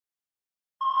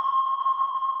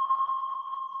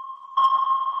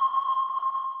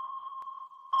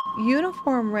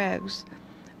Uniform regs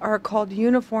are called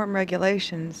uniform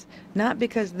regulations, not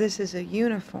because this is a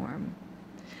uniform,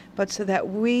 but so that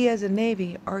we as a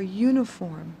Navy are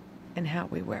uniform in how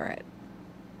we wear it.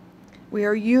 We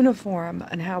are uniform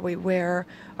in how we wear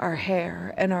our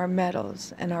hair and our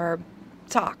medals and our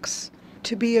socks,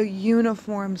 to be a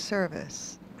uniform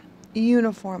service,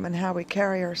 uniform in how we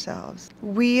carry ourselves.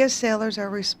 We as sailors are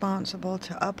responsible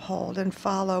to uphold and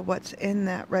follow what's in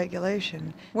that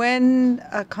regulation. When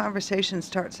a conversation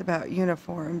starts about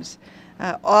uniforms,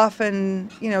 often,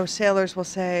 sailors will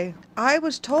say, I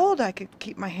was told I could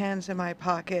keep my hands in my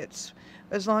pockets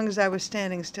as long as I was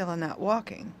standing still and not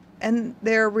walking. And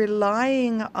they're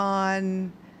relying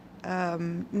on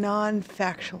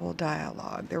non-factual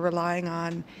dialogue. They're relying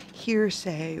on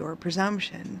hearsay or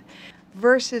presumption,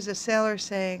 versus a sailor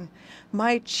saying,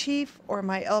 my chief or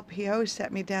my LPO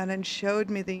set me down and showed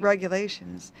me the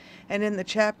regulations. And in the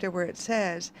chapter where it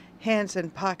says, hands in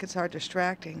pockets are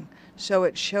distracting, so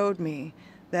it showed me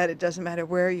that it doesn't matter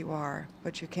where you are,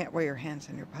 but you can't wear your hands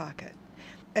in your pocket.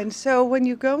 And so when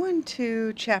you go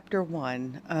into Chapter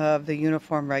 1 of the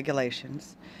Uniform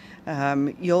Regulations,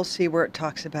 you'll see where it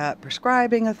talks about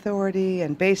prescribing authority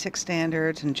and basic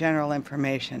standards and general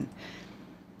information.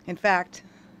 In fact,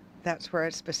 that's where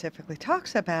it specifically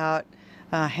talks about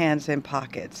hands in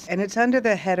pockets. And it's under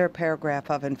the header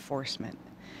paragraph of enforcement.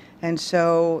 And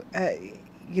so,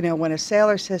 when a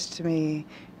sailor says to me,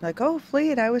 like, oh,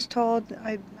 Fleet, I was told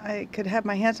I could have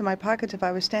my hands in my pockets if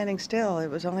I was standing still. It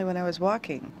was only when I was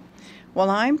walking.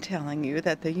 Well, I'm telling you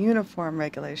that the uniform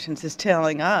regulations is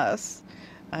telling us,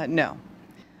 no.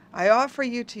 I offer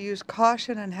you to use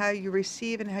caution on how you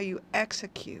receive and how you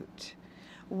execute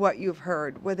what you've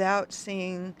heard without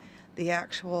seeing the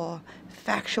actual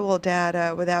factual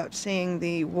data, without seeing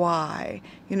the why,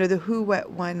 the who, what,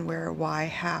 when, where, why,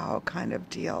 how kind of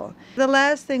deal. The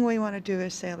last thing we want to do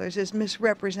as sailors is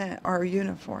misrepresent our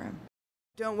uniform.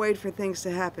 Don't wait for things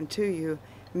to happen to you.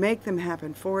 Make them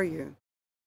happen for you.